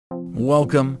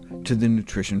Welcome to the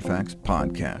Nutrition Facts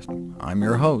Podcast. I'm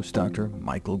your host, Dr.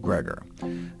 Michael Greger.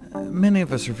 Many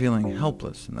of us are feeling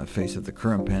helpless in the face of the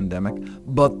current pandemic,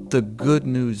 but the good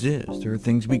news is there are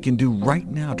things we can do right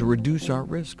now to reduce our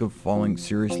risk of falling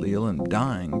seriously ill and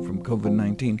dying from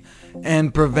COVID-19,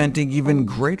 and preventing even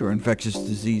greater infectious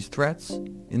disease threats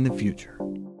in the future.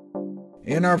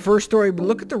 In our first story, we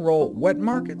look at the role wet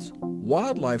markets,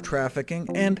 wildlife trafficking,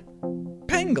 and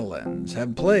pangolins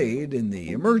have played in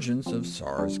the emergence of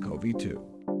SARS-CoV-2.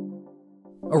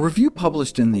 A review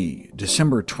published in the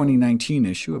December 2019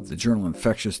 issue of the journal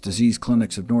Infectious Disease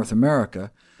Clinics of North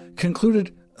America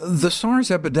concluded the SARS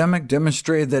epidemic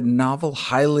demonstrated that novel,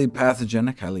 highly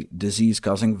pathogenic, highly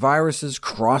disease-causing viruses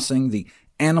crossing the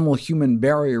animal-human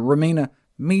barrier remain a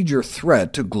major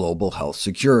threat to global health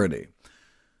security.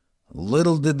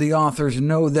 Little did the authors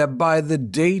know that by the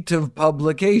date of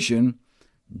publication,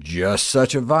 just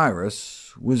such a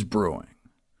virus was brewing.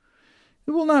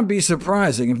 It will not be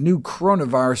surprising if new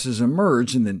coronaviruses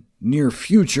emerge in the near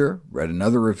future. Read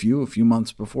another review a few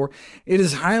months before. It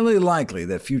is highly likely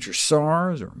that future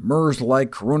SARS or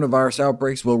MERS-like coronavirus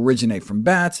outbreaks will originate from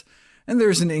bats, and there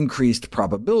is an increased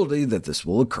probability that this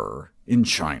will occur in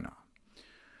China.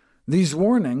 These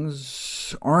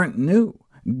warnings aren't new,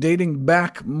 dating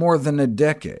back more than a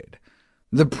decade.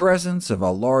 The presence of a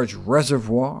large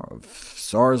reservoir of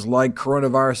SARS-like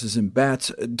coronaviruses in bats,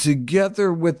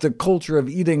 together with the culture of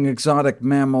eating exotic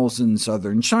mammals in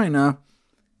southern China,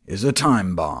 is a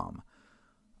time bomb.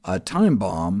 A time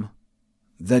bomb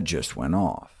that just went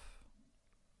off.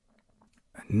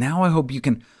 Now I hope you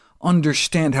can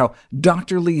understand how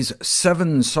Dr. Lee's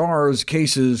 7 SARS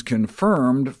cases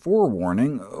confirmed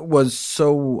forewarning was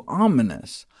so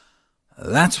ominous.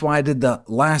 That's why I did the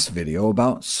last video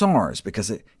about SARS,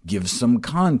 because it gives some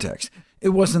context. It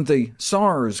wasn't the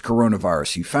SARS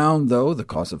coronavirus he found, though, the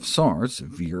cause of SARS,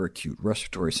 severe acute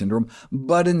respiratory syndrome,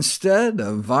 but instead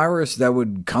a virus that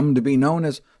would come to be known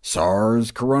as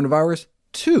SARS coronavirus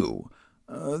 2,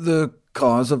 the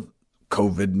cause of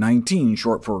COVID-19,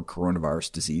 short for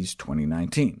coronavirus disease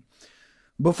 2019.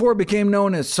 Before it became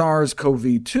known as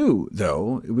SARS-CoV-2,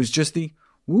 though, it was just the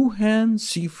Wuhan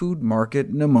seafood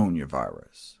market pneumonia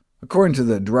virus. According to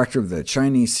the director of the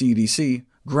Chinese CDC,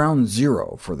 ground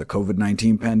zero for the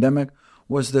COVID-19 pandemic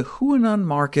was the Huanan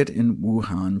market in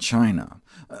Wuhan, China,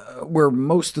 where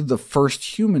most of the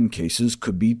first human cases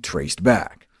could be traced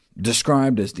back.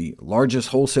 Described as the largest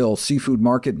wholesale seafood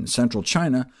market in central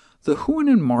China, the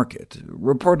Huanan market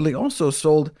reportedly also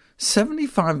sold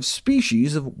 75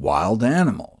 species of wild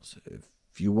animals.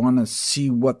 If you want to see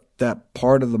what that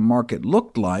part of the market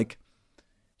looked like,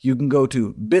 you can go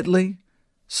to bit.ly/Huanan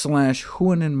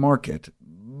market,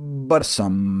 but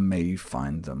some may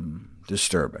find them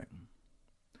disturbing.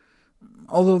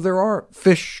 Although there are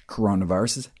fish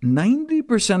coronaviruses,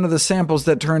 90% of the samples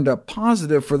that turned up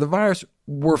positive for the virus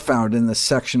were found in the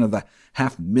section of the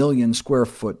 500,000 square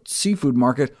foot seafood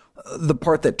market, the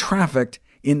part that trafficked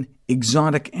in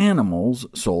exotic animals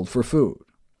sold for food.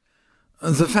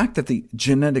 The fact that the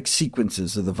genetic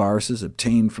sequences of the viruses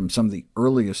obtained from some of the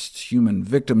earliest human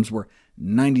victims were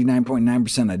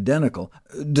 99.9% identical,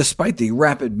 despite the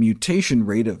rapid mutation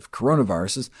rate of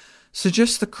coronaviruses,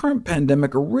 suggests the current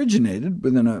pandemic originated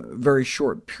within a very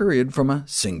short period from a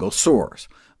single source.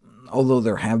 Although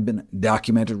there have been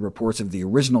documented reports of the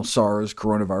original SARS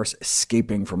coronavirus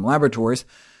escaping from laboratories,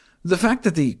 the fact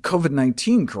that the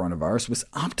COVID-19 coronavirus was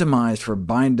optimized for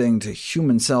binding to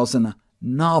human cells in a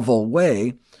novel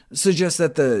way suggests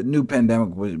that the new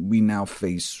pandemic we now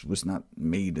face was not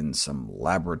made in some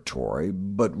laboratory,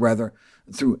 but rather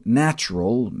through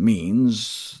natural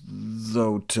means,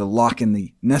 though to lock in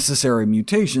the necessary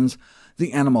mutations,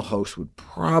 the animal host would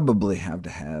probably have to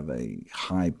have a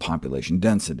high population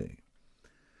density.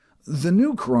 The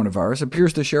new coronavirus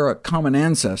appears to share a common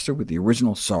ancestor with the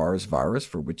original SARS virus,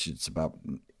 for which it's about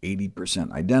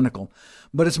 80% identical,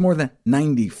 but it's more than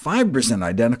 95%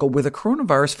 identical with a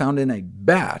coronavirus found in a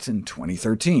bat in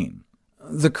 2013.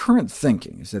 The current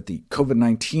thinking is that the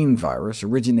COVID-19 virus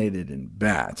originated in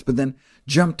bats, but then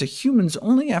jumped to humans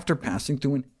only after passing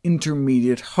through an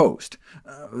intermediate host.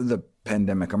 The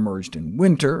pandemic emerged in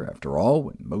winter, after all,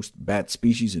 when most bat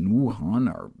species in Wuhan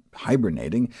are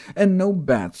hibernating, and no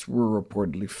bats were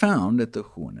reportedly found at the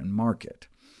Huanan market.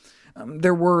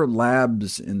 There were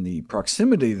labs in the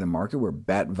proximity of the market where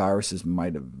bat viruses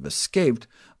might have escaped,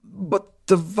 but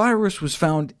the virus was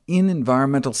found in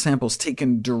environmental samples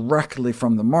taken directly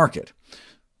from the market.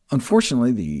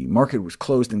 Unfortunately, the market was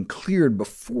closed and cleared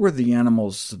before the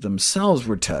animals themselves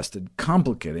were tested,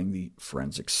 complicating the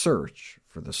forensic search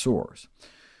for the source.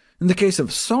 In the case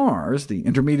of SARS, the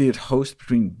intermediate host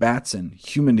between bats and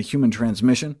human-to-human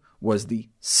transmission was the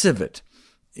civet.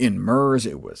 In MERS,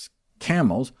 it was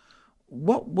camels.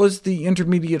 What was the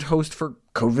intermediate host for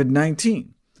COVID-19?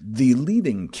 The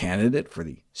leading candidate for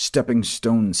the stepping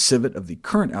stone civet of the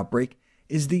current outbreak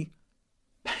is the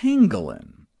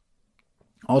pangolin.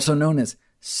 Also known as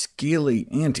scaly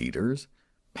anteaters,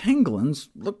 pangolins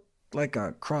look like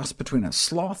a cross between a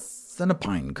sloth and a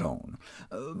pine cone.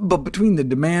 But between the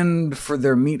demand for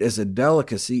their meat as a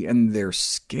delicacy and their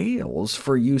scales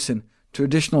for use in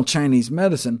traditional Chinese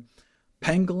medicine,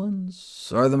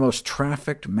 pangolins are the most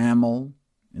trafficked mammal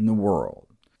in the world.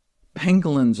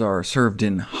 Pangolins are served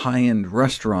in high-end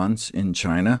restaurants in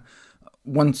China.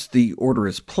 Once the order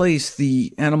is placed,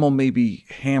 the animal may be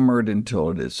hammered until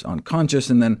it is unconscious,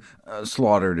 and then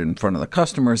slaughtered in front of the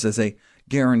customers as a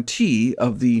guarantee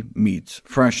of the meat's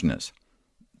freshness.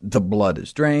 The blood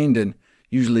is drained and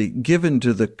usually given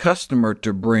to the customer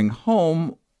to bring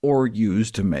home or use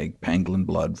to make pangolin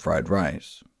blood fried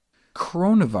rice.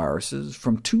 Coronaviruses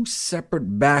from 2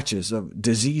 separate batches of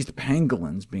diseased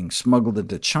pangolins being smuggled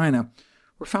into China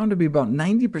were found to be about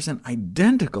 90%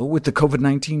 identical with the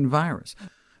COVID-19 virus.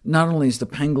 Not only is the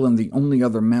pangolin the only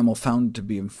other mammal found to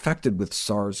be infected with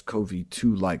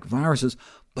SARS-CoV-2-like viruses,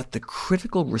 but the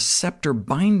critical receptor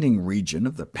binding region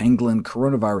of the pangolin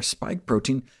coronavirus spike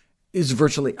protein is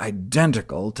virtually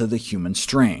identical to the human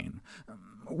strain.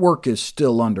 Work is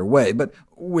still underway, but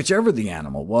whichever the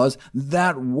animal was,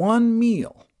 that one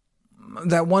meal,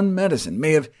 that one medicine,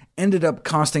 may have ended up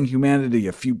costing humanity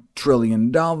a few $1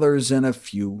 trillion and a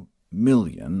few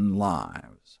million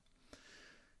lives.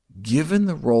 Given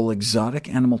the role exotic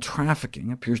animal trafficking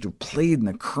appears to have played in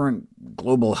the current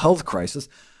global health crisis,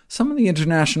 some of the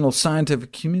international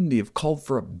scientific community have called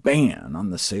for a ban on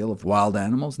the sale of wild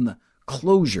animals and the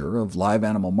closure of live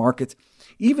animal markets.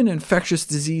 Even infectious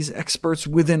disease experts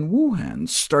within Wuhan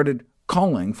started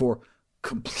calling for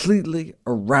completely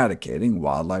eradicating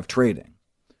wildlife trading.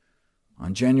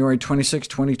 On January 26,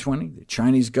 2020, the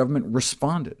Chinese government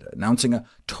responded, announcing a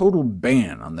total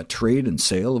ban on the trade and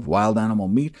sale of wild animal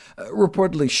meat,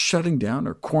 reportedly shutting down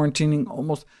or quarantining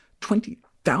almost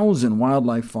 20,000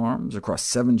 wildlife farms across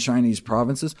 7 Chinese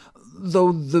provinces,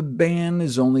 though the ban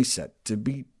is only set to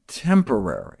be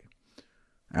temporary.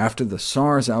 After the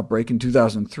SARS outbreak in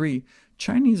 2003,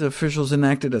 Chinese officials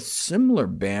enacted a similar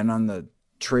ban on the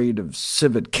trade of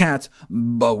civet cats,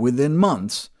 but within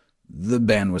months, the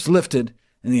ban was lifted,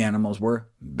 and the animals were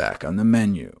back on the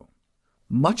menu.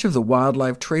 Much of the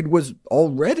wildlife trade was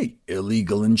already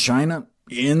illegal in China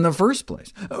in the first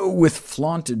place, with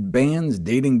flaunted bans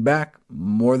dating back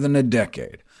more than a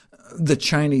decade. The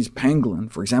Chinese pangolin,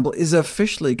 for example, is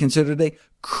officially considered a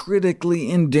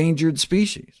critically endangered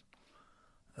species.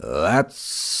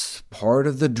 That's part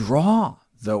of the draw,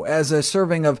 though, as a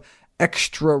serving of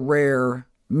extra-rare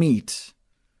meat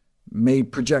may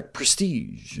project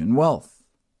prestige and wealth.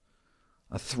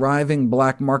 A thriving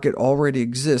black market already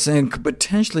exists and could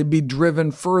potentially be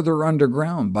driven further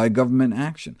underground by government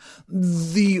action.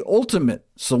 The ultimate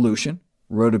solution,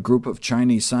 wrote a group of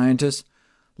Chinese scientists,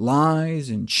 lies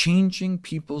in changing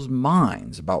people's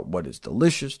minds about what is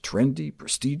delicious, trendy,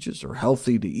 prestigious, or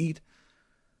healthy to eat.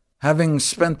 Having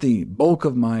spent the bulk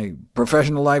of my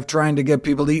professional life trying to get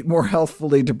people to eat more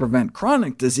healthfully to prevent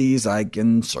chronic disease, I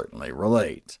can certainly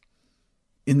relate.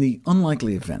 In the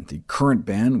unlikely event the current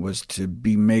ban was to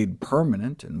be made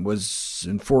permanent and was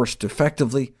enforced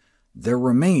effectively, there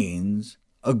remains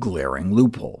a glaring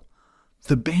loophole.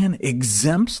 The ban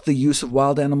exempts the use of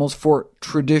wild animals for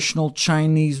traditional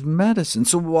Chinese medicine,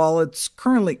 so while it's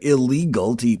currently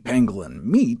illegal to eat pangolin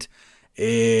meat,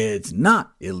 it's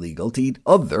not illegal to eat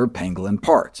other pangolin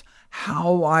parts.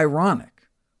 How ironic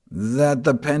that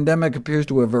the pandemic appears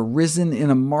to have arisen in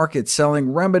a market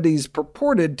selling remedies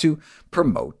purported to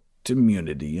promote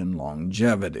immunity and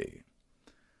longevity.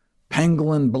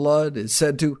 Pangolin blood is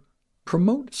said to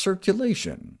promote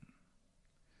circulation.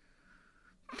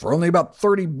 For only about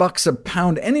 $30 a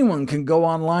pound, anyone can go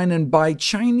online and buy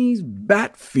Chinese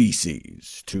bat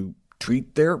feces to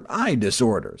treat their eye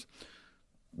disorders.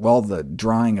 While the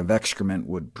drying of excrement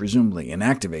would presumably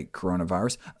inactivate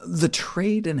coronavirus, the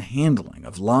trade and handling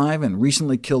of live and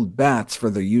recently killed bats for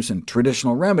their use in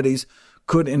traditional remedies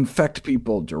could infect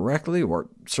people directly, or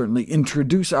certainly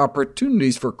introduce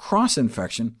opportunities for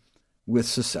cross-infection with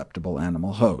susceptible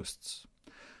animal hosts.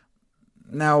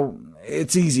 Now,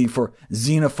 it's easy for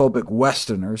xenophobic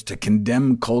Westerners to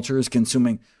condemn cultures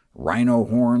consuming rhino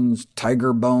horns,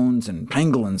 tiger bones, and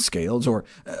pangolin scales, or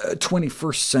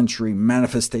 21st century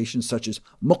manifestations such as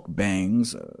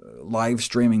mukbangs,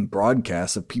 live-streaming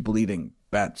broadcasts of people eating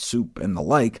bat soup and the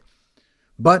like.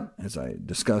 But, as I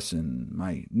discuss in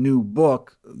my new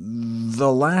book,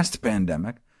 the last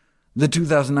pandemic, the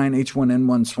 2009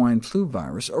 H1N1 swine flu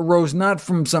virus, arose not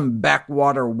from some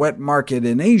backwater wet market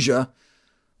in Asia,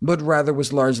 but rather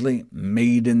was largely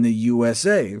made in the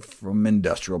USA from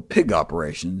industrial pig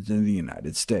operations in the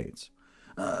United States.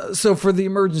 So for the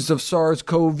emergence of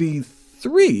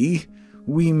SARS-CoV-3,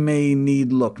 we may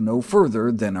need look no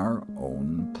further than our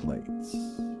own plates.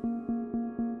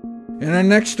 In our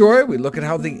next story, we look at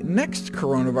how the next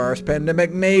coronavirus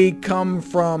pandemic may come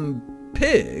from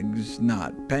pigs,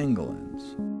 not pangolins.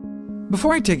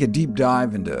 Before I take a deep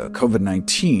dive into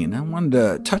COVID-19, I wanted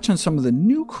to touch on some of the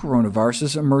new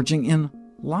coronaviruses emerging in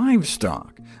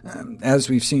livestock. As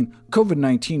we've seen,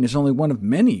 COVID-19 is only one of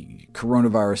many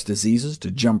coronavirus diseases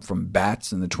to jump from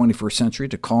bats in the 21st century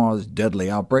to cause deadly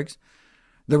outbreaks.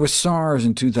 There was SARS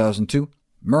in 2002,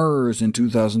 MERS in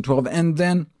 2012, and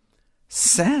then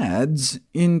SADS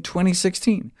in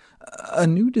 2016, a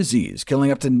new disease killing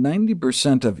up to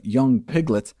 90% of young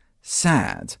piglets.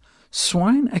 SADS,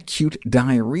 swine acute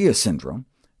diarrhea syndrome,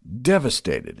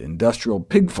 devastated industrial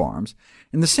pig farms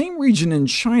in the same region in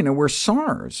China where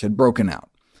SARS had broken out.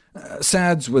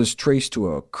 SADS was traced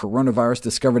to a coronavirus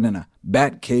discovered in a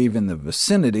bat cave in the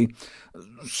vicinity,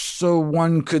 so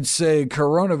one could say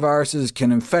coronaviruses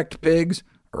can infect pigs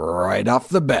right off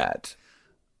the bat.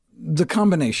 The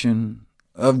combination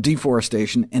of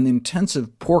deforestation and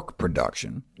intensive pork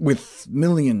production, with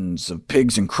millions of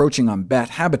pigs encroaching on bat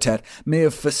habitat, may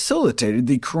have facilitated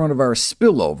the coronavirus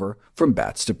spillover from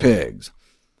bats to pigs.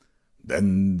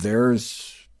 Then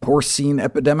there's porcine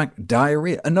epidemic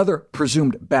diarrhea, another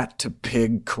presumed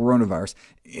bat-to-pig coronavirus.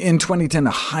 In 2010,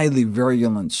 a highly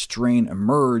virulent strain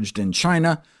emerged in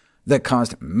China that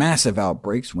caused massive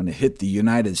outbreaks when it hit the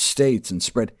United States and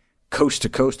spread coast to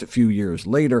coast a few years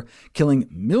later, killing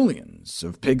millions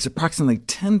of pigs, approximately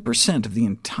 10% of the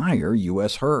entire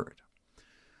U.S. herd.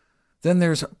 Then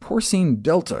there's porcine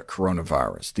Delta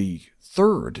coronavirus, the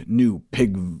third new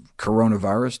pig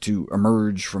coronavirus to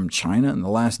emerge from China in the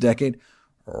last decade,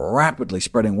 rapidly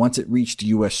spreading once it reached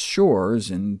U.S. shores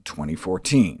in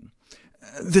 2014.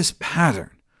 This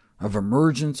pattern of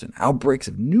emergence and outbreaks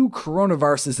of new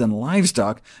coronaviruses in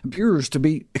livestock appears to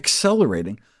be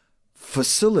accelerating,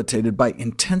 facilitated by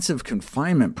intensive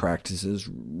confinement practices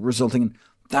resulting in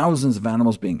thousands of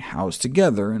animals being housed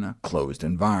together in a closed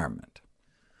environment.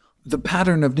 The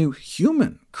pattern of new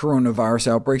human coronavirus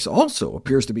outbreaks also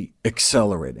appears to be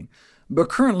accelerating, but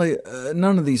currently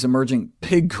none of these emerging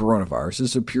pig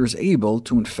coronaviruses appears able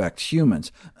to infect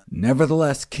humans.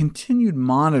 Nevertheless, continued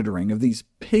monitoring of these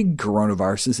pig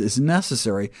coronaviruses is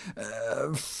necessary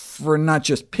for not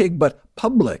just pig but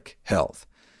public health,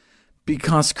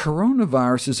 because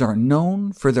coronaviruses are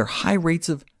known for their high rates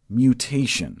of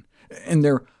mutation, and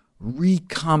their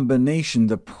recombination,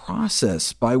 the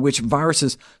process by which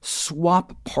viruses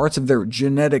swap parts of their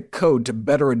genetic code to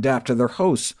better adapt to their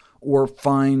hosts or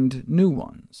find new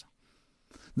ones.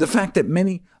 The fact that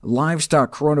many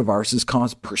livestock coronaviruses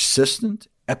cause persistent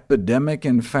epidemic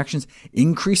infections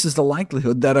increases the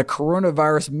likelihood that a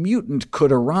coronavirus mutant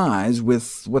could arise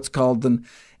with what's called an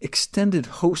extended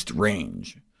host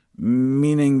range,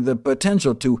 meaning the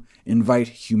potential to invite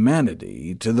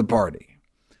humanity to the party.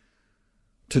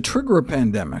 To trigger a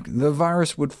pandemic, the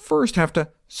virus would first have to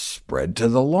spread to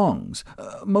the lungs.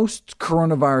 Most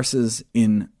coronaviruses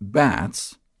in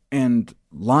bats and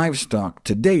livestock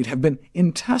to date have been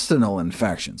intestinal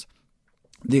infections.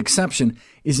 The exception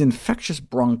is infectious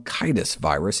bronchitis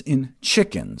virus in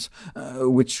chickens,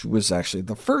 which was actually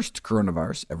the first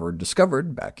coronavirus ever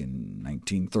discovered back in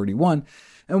 1931,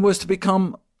 and was to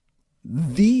become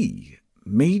the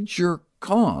major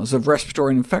cause of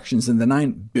respiratory infections in the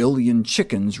 9 billion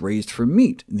chickens raised for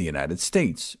meat in the United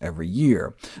States every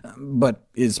year, but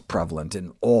is prevalent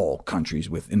in all countries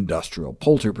with industrial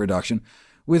poultry production,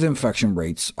 with infection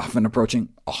rates often approaching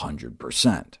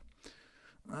 100%.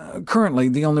 Currently,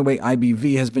 the only way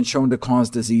IBV has been shown to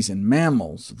cause disease in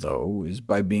mammals, though, is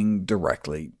by being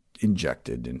directly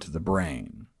injected into the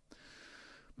brain.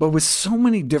 But with so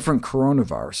many different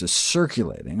coronaviruses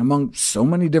circulating among so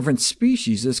many different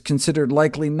species, it's considered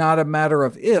likely not a matter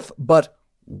of if, but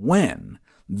when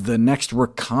the next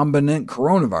recombinant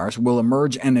coronavirus will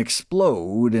emerge and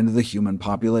explode into the human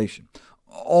population.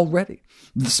 Already,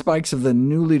 the spikes of the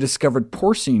newly discovered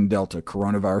porcine Delta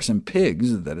coronavirus in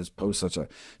pigs that has posed such a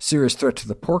serious threat to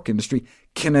the pork industry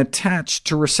can attach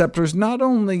to receptors not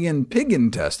only in pig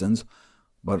intestines,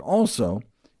 but also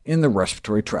in the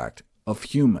respiratory tract of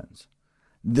humans.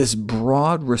 This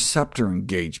broad receptor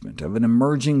engagement of an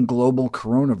emerging global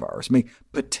coronavirus may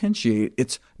potentiate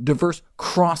its diverse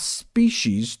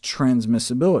cross-species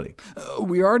transmissibility.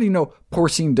 We already know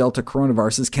porcine delta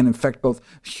coronaviruses can infect both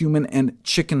human and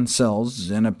chicken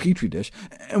cells in a petri dish,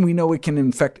 and we know it can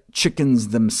infect chickens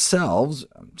themselves,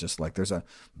 just like there's a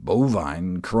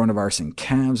bovine coronavirus in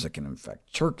calves that can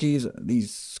infect turkeys.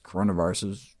 These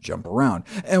coronaviruses jump around,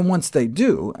 and once they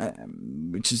do,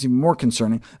 which is even more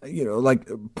concerning, like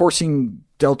porcine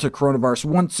delta coronavirus,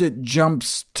 once it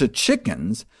jumps to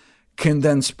chickens, can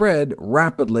then spread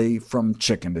rapidly from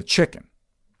chicken to chicken.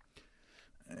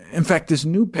 In fact, this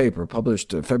new paper,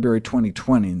 published February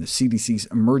 2020 in the CDC's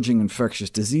Emerging Infectious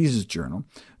Diseases Journal,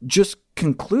 just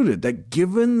concluded that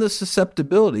given the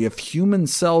susceptibility of human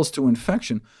cells to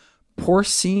infection,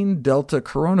 porcine delta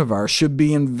coronavirus should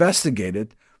be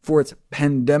investigated for its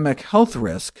pandemic health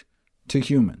risk to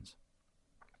humans.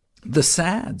 The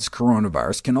SARS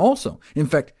coronavirus can also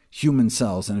infect human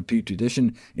cells in a petri dish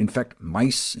and infect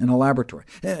mice in a laboratory.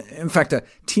 In fact, a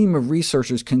team of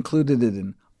researchers concluded in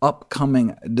an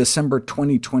upcoming December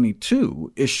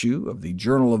 2022 issue of the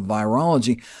Journal of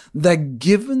Virology that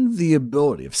given the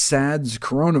ability of SARS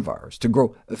coronavirus to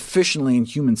grow efficiently in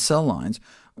human cell lines,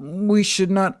 we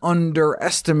should not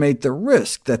underestimate the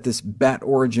risk that this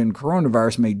bat-origin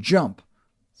coronavirus may jump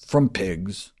from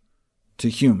pigs to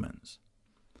humans.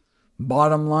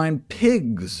 Bottom line,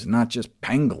 pigs, not just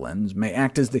pangolins, may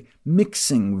act as the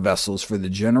mixing vessels for the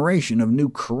generation of new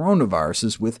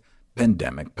coronaviruses with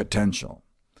pandemic potential.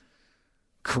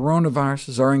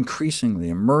 Coronaviruses are increasingly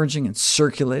emerging and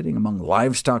circulating among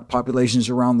livestock populations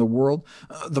around the world.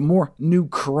 The more new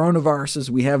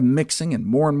coronaviruses we have mixing in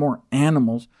more and more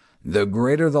animals, the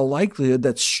greater the likelihood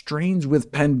that strains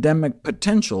with pandemic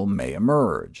potential may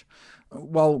emerge.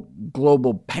 While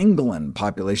global pangolin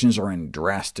populations are in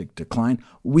drastic decline,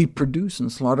 we produce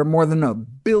and slaughter more than 1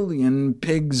 billion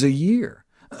pigs a year,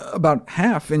 about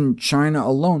half in China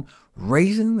alone,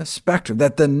 raising the specter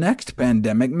that the next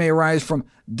pandemic may arise from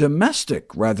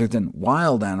domestic rather than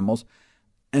wild animals,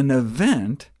 an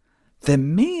event that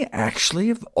may actually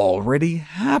have already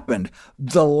happened.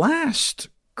 The last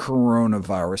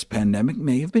coronavirus pandemic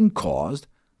may have been caused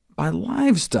by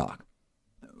livestock.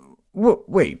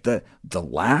 Wait, the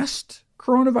last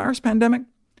coronavirus pandemic?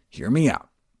 Hear me out.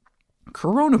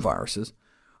 Coronaviruses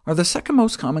are the second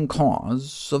most common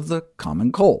cause of the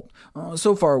common cold.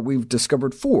 So far, we've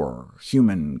discovered 4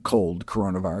 human cold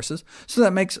coronaviruses, so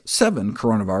that makes 7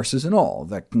 coronaviruses in all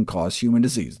that can cause human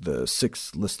disease, the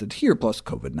 6 listed here plus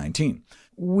COVID-19.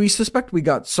 We suspect we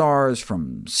got SARS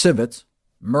from civets,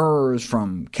 MERS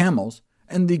from camels,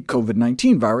 and the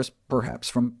COVID-19 virus perhaps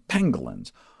from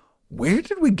pangolins. Where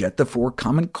did we get the 4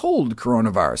 common cold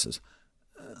coronaviruses?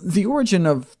 The origin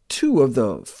of 2 of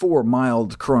the 4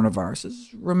 mild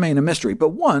coronaviruses remain a mystery, but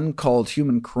one, called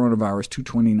human coronavirus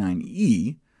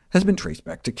 229E, has been traced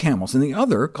back to camels, and the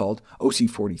other, called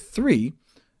OC43,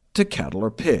 to cattle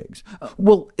or pigs.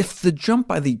 Well, if the jump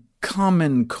by the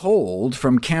common cold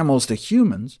from camels to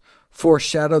humans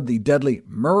foreshadowed the deadly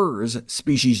MERS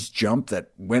species jump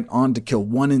that went on to kill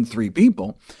 1 in 3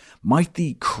 people, might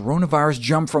the coronavirus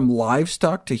jump from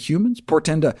livestock to humans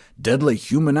portend a deadly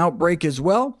human outbreak as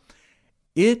well?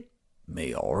 It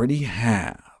may already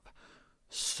have.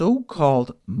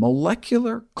 So-called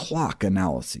molecular clock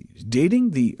analyses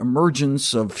dating the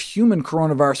emergence of human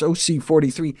coronavirus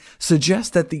OC43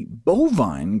 suggest that the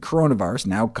bovine coronavirus,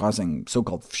 now causing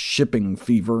so-called shipping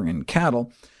fever in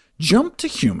cattle, jumped to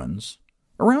humans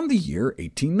around the year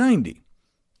 1890.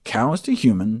 Cows to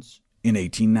humans in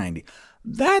 1890.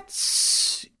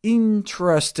 That's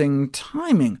interesting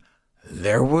timing.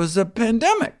 There was a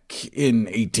pandemic in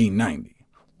 1890.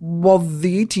 While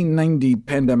the 1890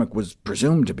 pandemic was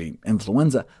presumed to be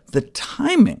influenza, the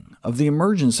timing of the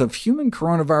emergence of human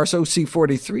coronavirus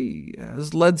OC43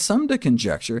 has led some to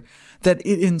conjecture that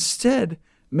it instead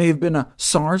may have been a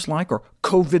SARS-like or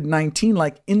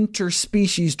COVID-19-like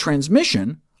interspecies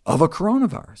transmission of a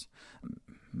coronavirus.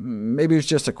 Maybe it was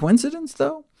just a coincidence,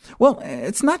 though? Well,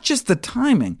 it's not just the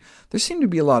timing. There seemed to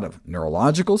be a lot of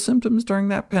neurological symptoms during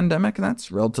that pandemic, and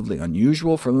that's relatively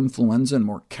unusual for influenza and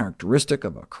more characteristic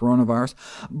of a coronavirus.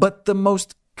 But the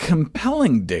most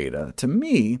compelling data, to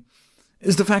me,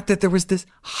 is the fact that there was this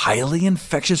highly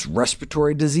infectious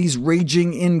respiratory disease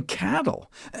raging in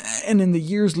cattle. And in the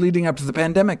years leading up to the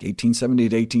pandemic, 1870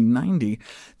 to 1890,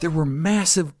 there were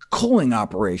massive culling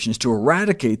operations to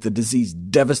eradicate the disease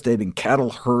devastating cattle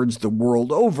herds the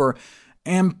world over,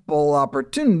 ample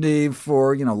opportunity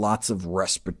for lots of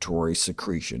respiratory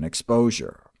secretion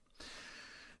exposure.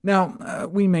 Now,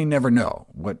 we may never know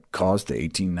what caused the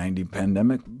 1890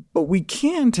 pandemic, but we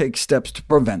can take steps to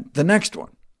prevent the next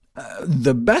one.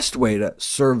 The best way to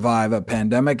survive a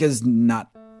pandemic is not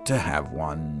to have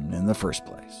one in the first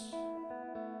place.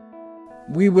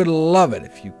 We would love it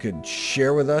if you could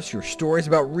share with us your stories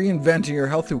about reinventing your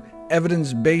health through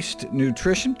evidence-based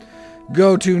nutrition.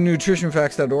 Go to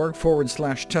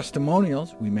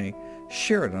nutritionfacts.org/testimonials. We may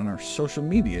share it on our social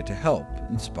media to help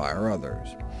inspire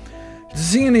others. To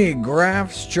see any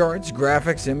graphs, charts,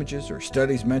 graphics, images, or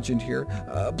studies mentioned here,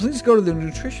 please go to the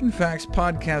Nutrition Facts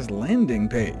podcast landing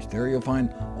page. There you'll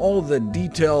find all the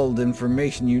detailed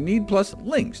information you need, plus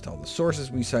links to all the sources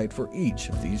we cite for each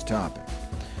of these topics.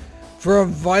 For a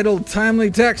vital, timely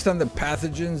text on the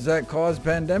pathogens that cause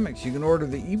pandemics, you can order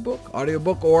the ebook,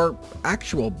 audiobook, or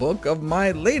actual book of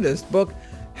my latest book,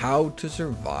 How to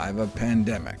Survive a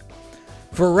Pandemic.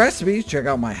 For recipes, check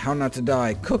out my How Not to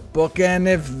Die cookbook, and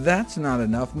if that's not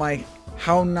enough, my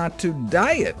How Not to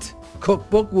Diet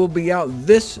cookbook will be out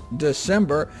this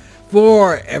December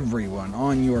for everyone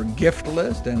on your gift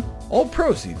list, and all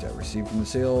proceeds I receive from the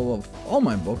sale of all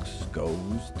my books goes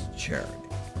to charity.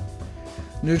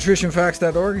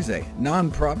 NutritionFacts.org is a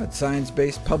non-profit,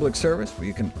 science-based public service where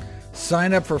you can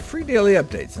sign up for free daily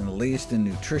updates on the latest in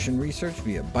nutrition research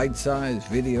via bite-sized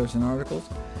videos and articles.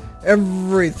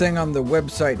 Everything on the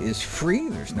website is free.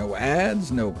 There's no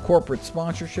ads, no corporate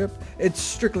sponsorship. It's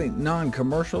strictly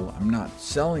non-commercial. I'm not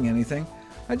selling anything.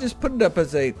 I just put it up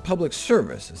as a public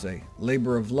service, as a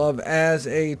labor of love, as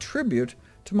a tribute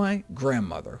to my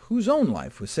grandmother, whose own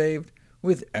life was saved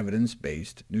with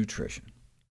evidence-based nutrition.